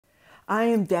I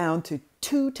am down to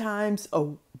 2 times a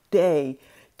day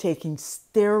taking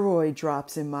steroid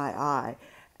drops in my eye.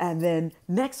 And then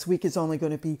next week is only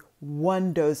going to be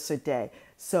 1 dose a day.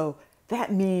 So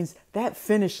that means that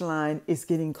finish line is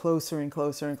getting closer and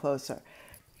closer and closer.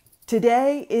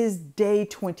 Today is day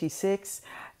 26,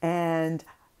 and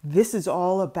this is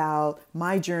all about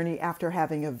my journey after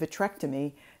having a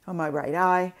vitrectomy on my right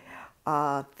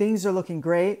eye. Things are looking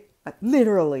great.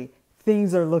 Literally,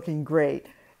 things are looking great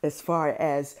as far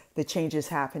as the changes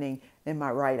happening in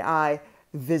my right eye.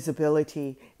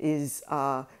 Visibility is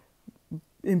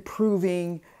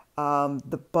improving.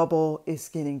 The bubble is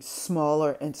getting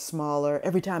smaller and smaller.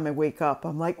 Every time I wake up,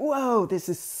 I'm like, whoa, this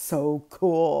is so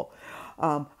cool.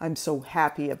 I'm so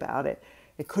happy about it.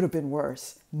 It could have been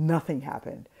worse. Nothing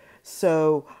happened.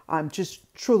 So I'm just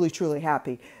truly, truly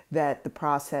happy that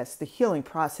the healing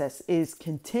process is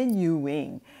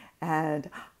continuing, and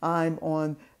I'm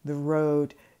on the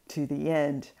road to the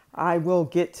end. I will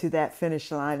get to that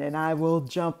finish line, and I will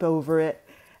jump over it,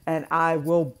 and I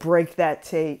will break that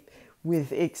tape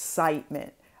with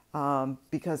excitement,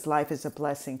 because life is a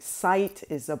blessing. Sight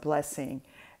is a blessing,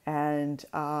 and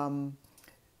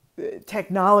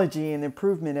technology and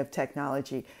improvement of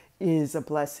technology is a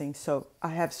blessing. So I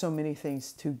have so many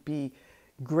things to be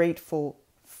grateful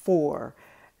for.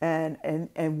 And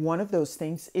one of those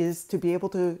things is to be able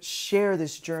to share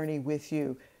this journey with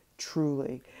you,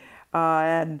 truly.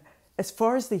 And as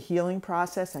far as the healing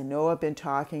process, I know I've been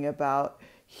talking about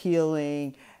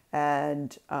healing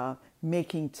and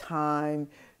making time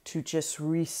to just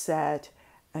reset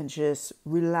and just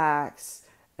relax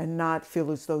and not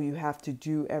feel as though you have to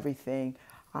do everything.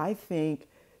 I think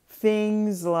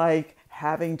things like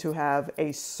having to have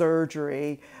a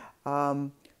surgery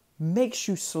makes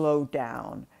you slow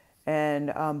down.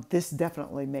 And this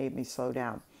definitely made me slow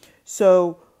down.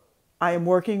 So I am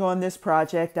working on this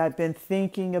project. I've been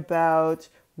thinking about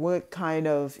what kind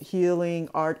of healing,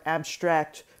 art,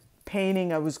 abstract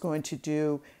painting I was going to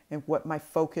do and what my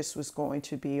focus was going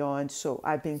to be on. So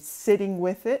I've been sitting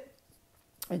with it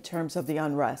in terms of the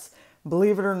unrest.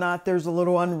 Believe it or not, there's a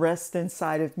little unrest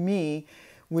inside of me,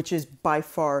 which is by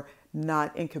far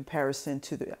not in comparison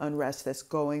to the unrest that's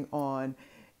going on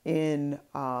in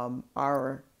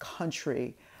our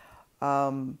country.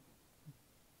 But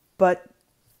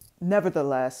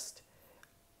nevertheless,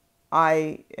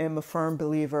 I am a firm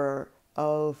believer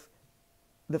of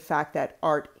the fact that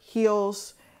art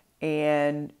heals,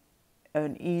 and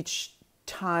each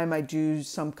time I do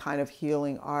some kind of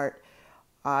healing art,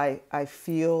 I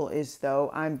feel as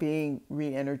though I'm being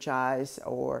re-energized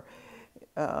or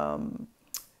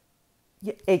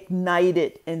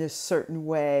ignited in a certain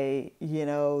way,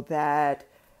 that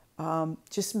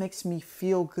just makes me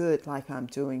feel good, like I'm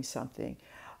doing something.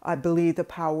 I believe the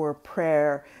power of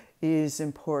prayer is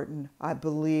important. I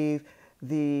believe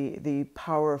the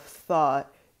power of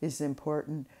thought is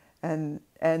important. And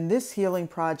this healing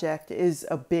project is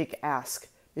a big ask.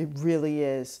 It really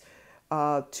is.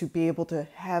 To be able to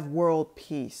have world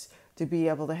peace, to be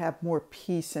able to have more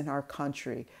peace in our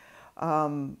country.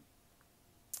 I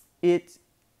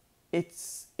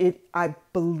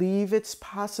believe it's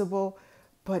possible,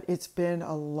 but it's been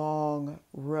a long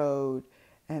road,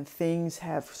 and things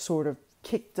have sort of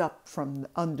kicked up from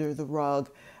under the rug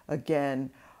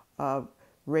again.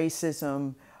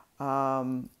 Racism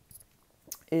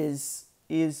is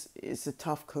a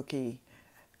tough cookie.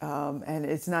 And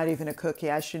it's not even a cookie.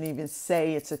 I shouldn't even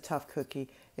say it's a tough cookie.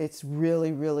 It's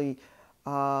really, really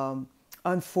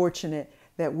unfortunate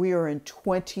that we are in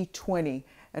 2020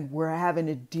 and we're having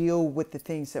to deal with the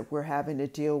things that we're having to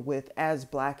deal with as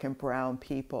Black and brown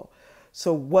people.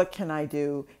 So what can I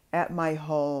do at my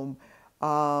home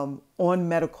on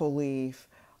medical leave?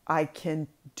 I can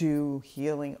do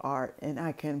healing art, and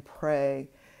I can pray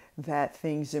that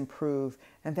things improve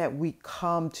and that we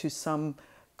come to some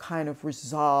kind of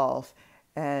resolve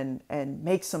and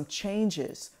make some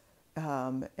changes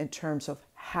in terms of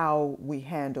how we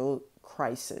handle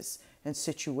crisis and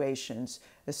situations,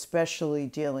 especially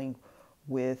dealing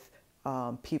with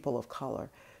people of color.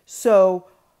 So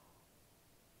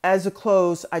as a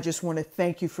close, I just want to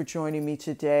thank you for joining me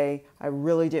today. I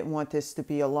really didn't want this to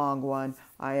be a long one.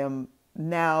 I am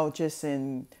now just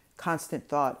in constant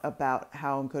thought about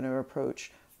how I'm going to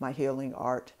approach my healing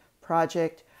art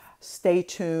project. Stay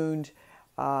tuned.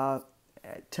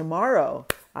 Tomorrow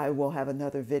I will have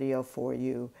another video for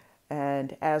you.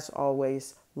 And as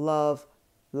always, love,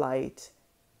 light,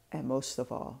 and most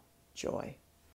of all, joy.